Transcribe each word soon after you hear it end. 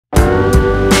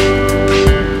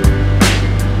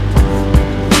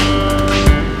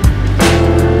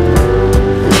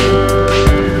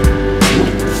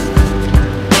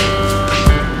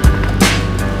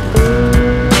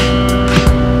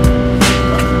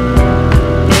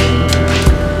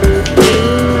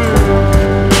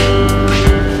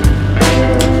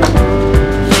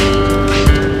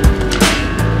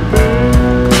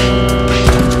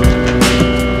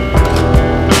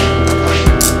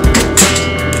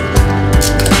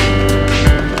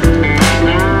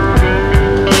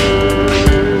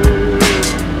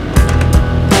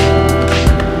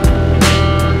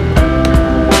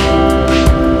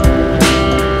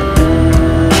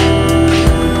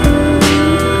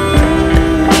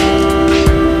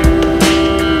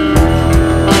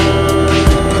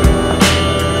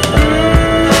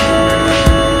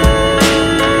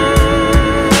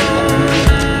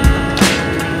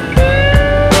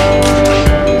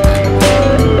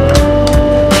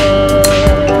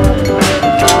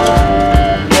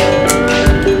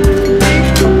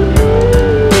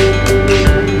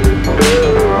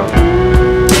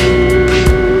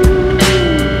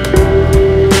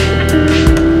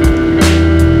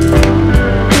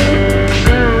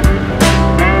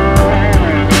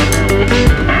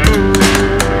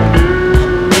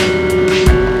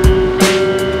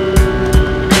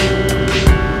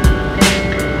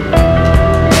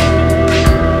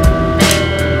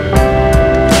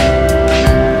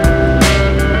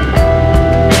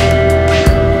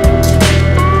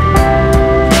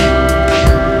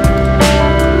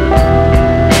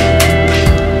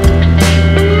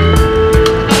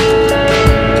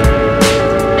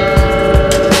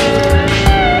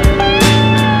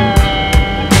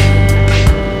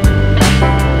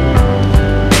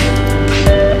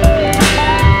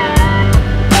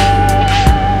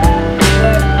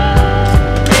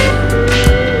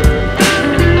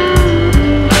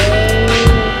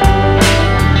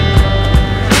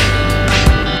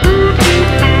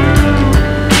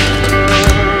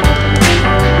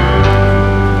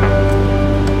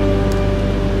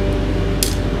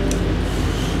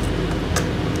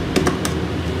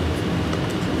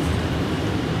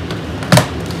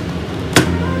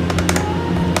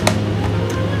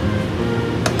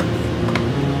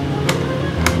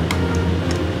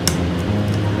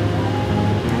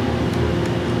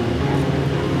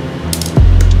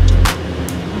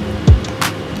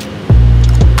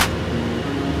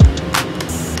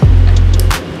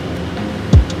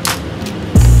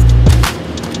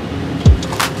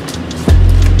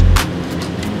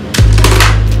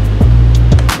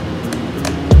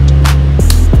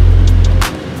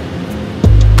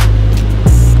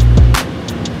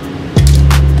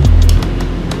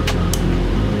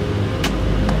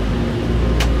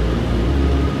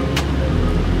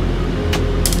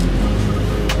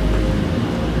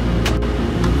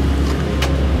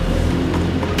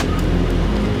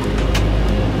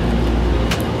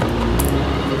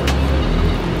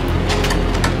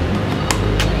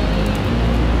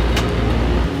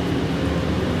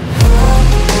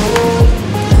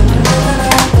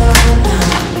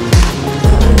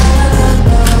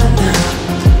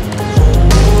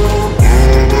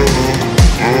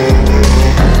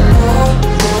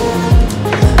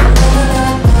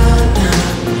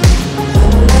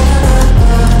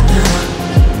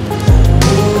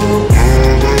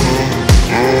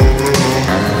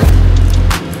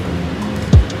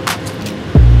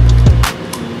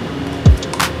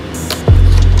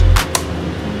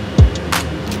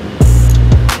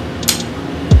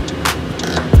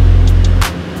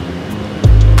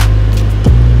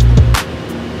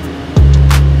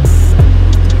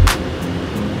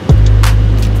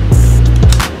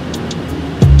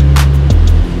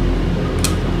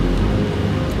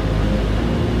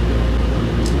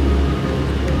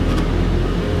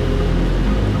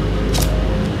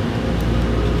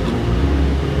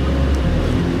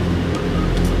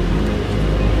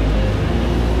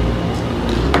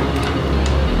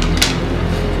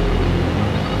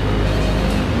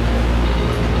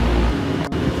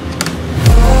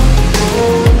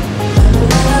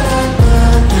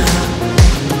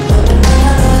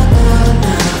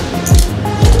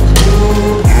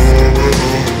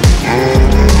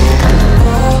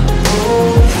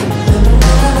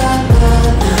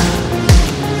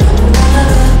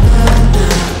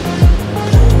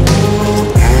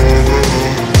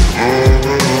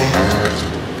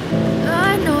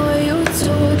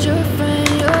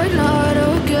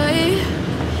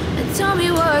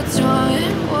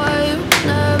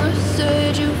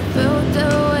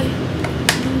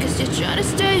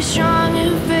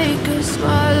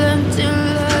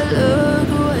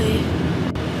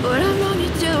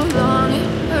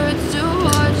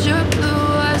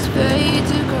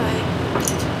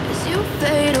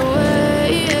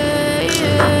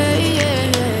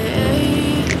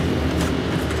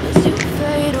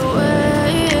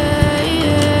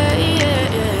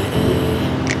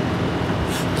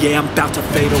yeah, I'm about to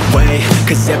fade away.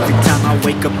 Cause every time I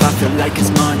wake up I feel like it's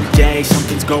Monday.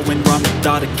 Something's going wrong with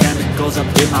all the chemicals up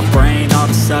in my brain. All of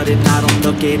a sudden I don't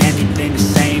look at anything the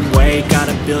same way.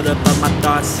 Gotta build up of my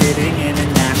thoughts sitting in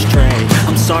an ashtray.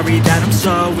 I'm sorry that I'm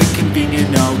so inconvenient,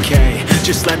 okay.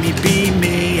 Just let me be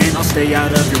me and I'll stay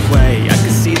out of your way. I can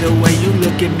see the way you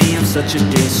look at me, I'm such a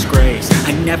disgrace.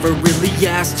 I never really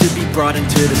asked to be brought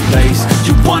into this place.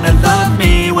 You wanna love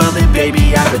me? Well then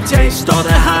baby I have a taste. All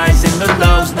the highs and the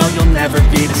lows, no you'll never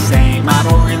be the same. I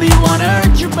don't really wanna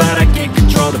hurt you but I can't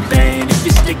control the pain. If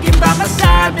you're sticking by my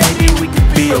side, maybe we could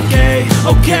be okay.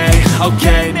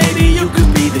 Okay, maybe you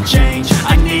could be the change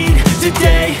I need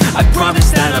today. I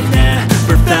promise that I've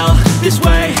never felt this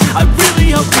way. I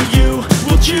really hope that you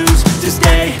will choose to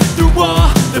stay through all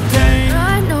the pain.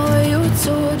 I know you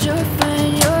told your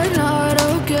friend you're not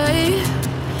okay,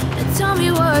 and tell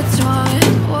me what's wrong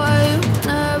and why you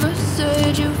never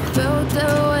said you felt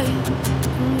that way.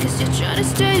 Guess you're trying to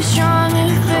stay strong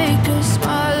and fake a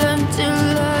smile until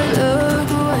I look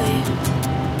away.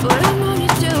 But I've known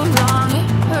you too long, it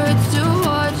hurts to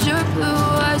watch your blue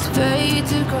eyes fade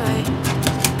to gray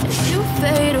as you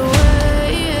fade away.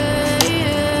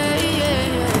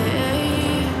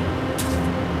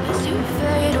 As you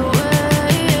fade away.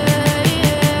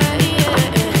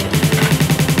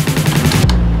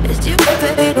 As you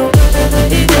fade away.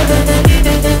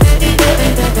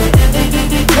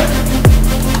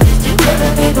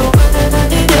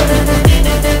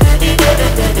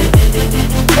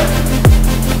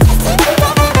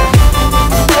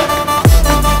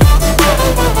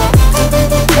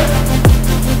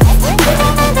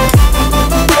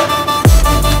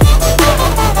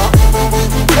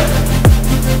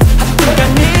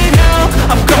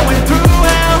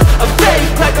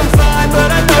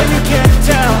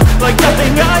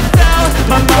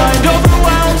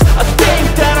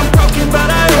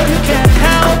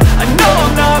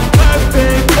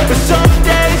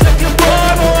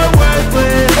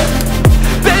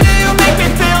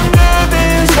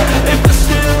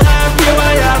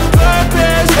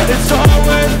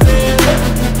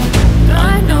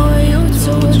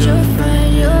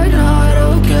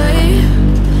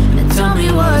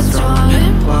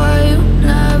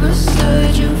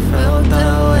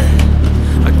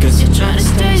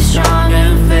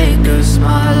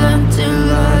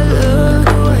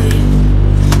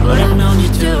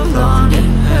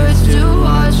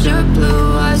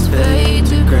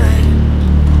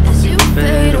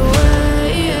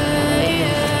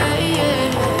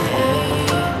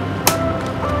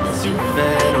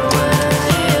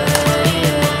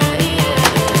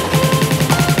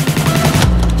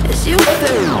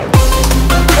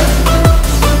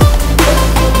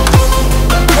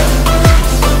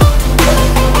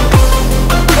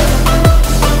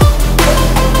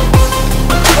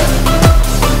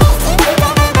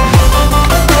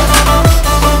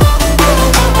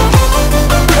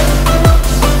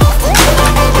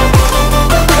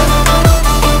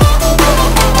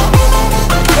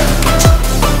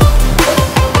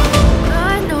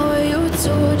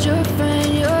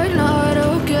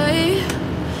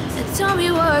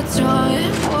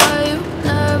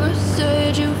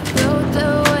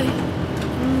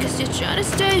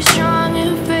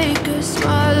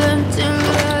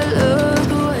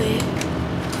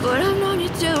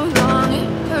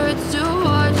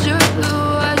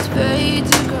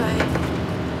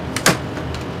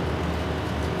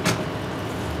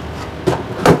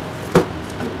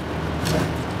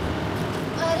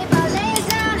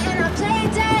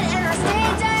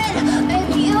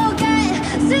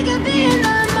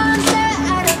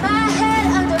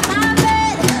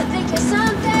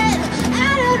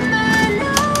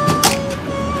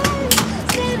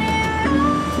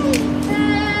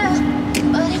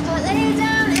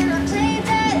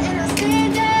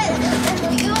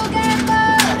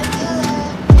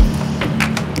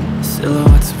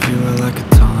 Silhouettes of you are like a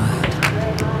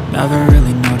taunt. Never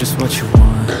really know just what you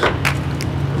want.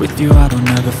 With you I don't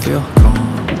ever feel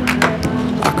calm.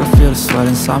 I can feel the sweat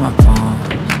inside my palm.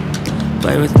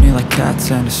 Play with me like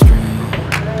cats and a string.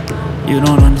 You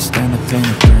don't understand the pain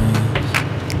it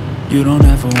brings. You don't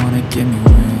ever wanna give me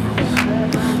wings.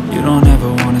 You don't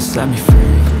ever wanna set me free.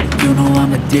 You know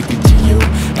I'm addicted to you,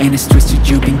 and it's twisted,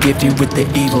 you've been gifted with the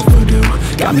evil voodoo.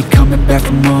 Got me coming back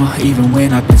for more, even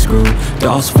when I've been screwed.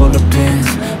 Dolls full of pins,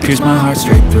 pierce my heart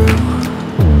straight through.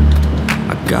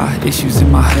 I got issues in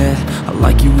my head, I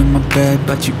like you in my bed,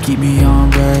 but you keep me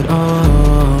on red.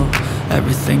 Oh,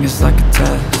 everything is like a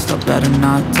test, I better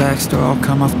not text or I'll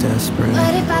come off desperate.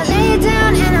 But if I lay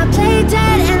down and I play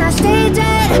dead and I stay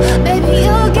dead, baby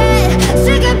you'll get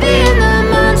sick of being the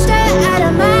monster out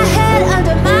of my head,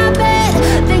 under my bed.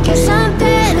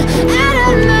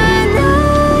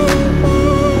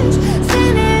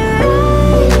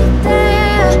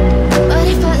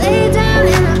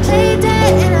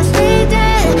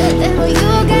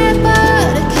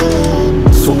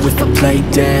 lay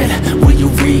dead? Will you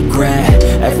regret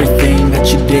everything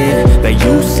that you did, that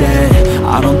you said?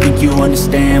 I don't think you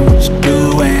understand what you're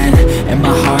doing, and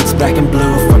my heart's black and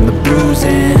blue from the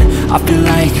bruising. I feel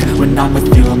like when I'm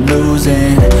with you I'm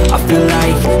losing. I feel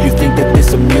like you think that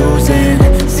this amusing,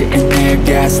 sitting there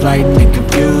gaslighting and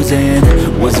confusing.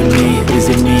 Was it me? Is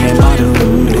it me? Am I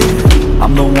deluded?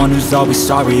 I'm the one who's always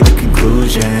sorry, the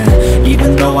conclusion.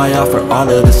 Even though I offer all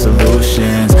of the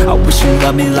solutions, I wish you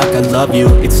loved me like I love you,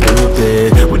 it's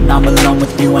stupid. When I'm alone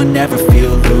with you I never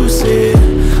feel lucid.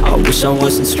 I wish I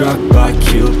wasn't struck by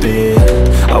Cupid.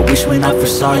 I wish when I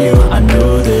first saw you I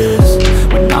knew this.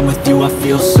 When I'm with you I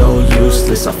feel so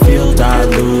useless, I feel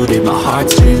diluted, my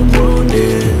heart's been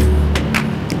wounded.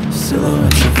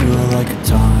 Silhouettes of you are like a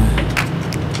taunt,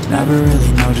 never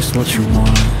really know just what you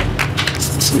want.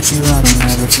 With you I don't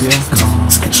ever feel calm,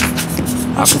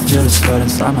 I can feel the sweat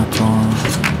inside my palm.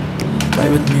 Play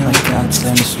with me like cats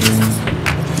in a string.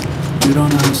 You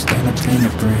don't understand the pain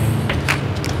it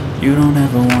brings. You don't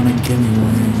ever wanna give me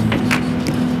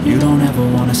wings. You don't ever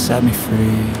wanna set me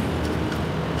free.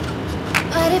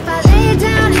 But if I lay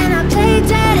down and I play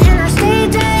dead and I stay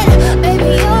dead, baby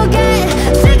you'll get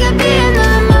sick of being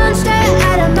the monster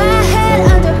out of my head,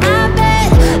 under my bed,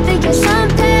 thinking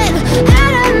something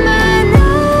out of my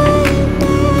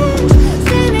nightmares.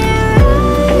 See me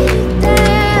right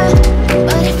there.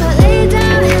 But if I lay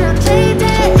down and I play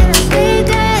dead and I stay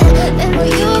dead, then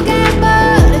will you get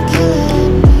bored of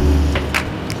killing me?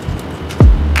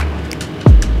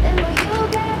 Then will you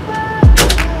get bored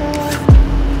of killing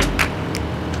me?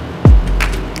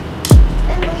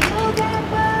 Then will you get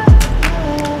bored of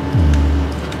killing me?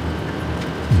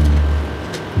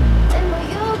 Then will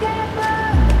you get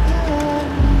bored of killing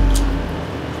me?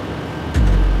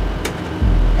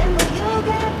 Then will you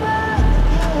get bored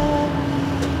of killing me?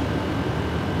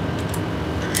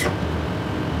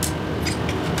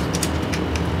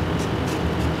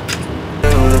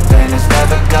 The pain is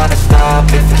never gonna stop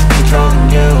if it's controlling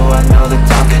you. I know that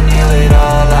time can heal it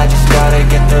all. I just gotta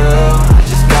get through. I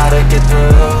just gotta get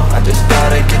through. I just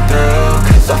gotta get through.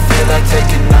 Cause I feel like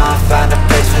taking off, find a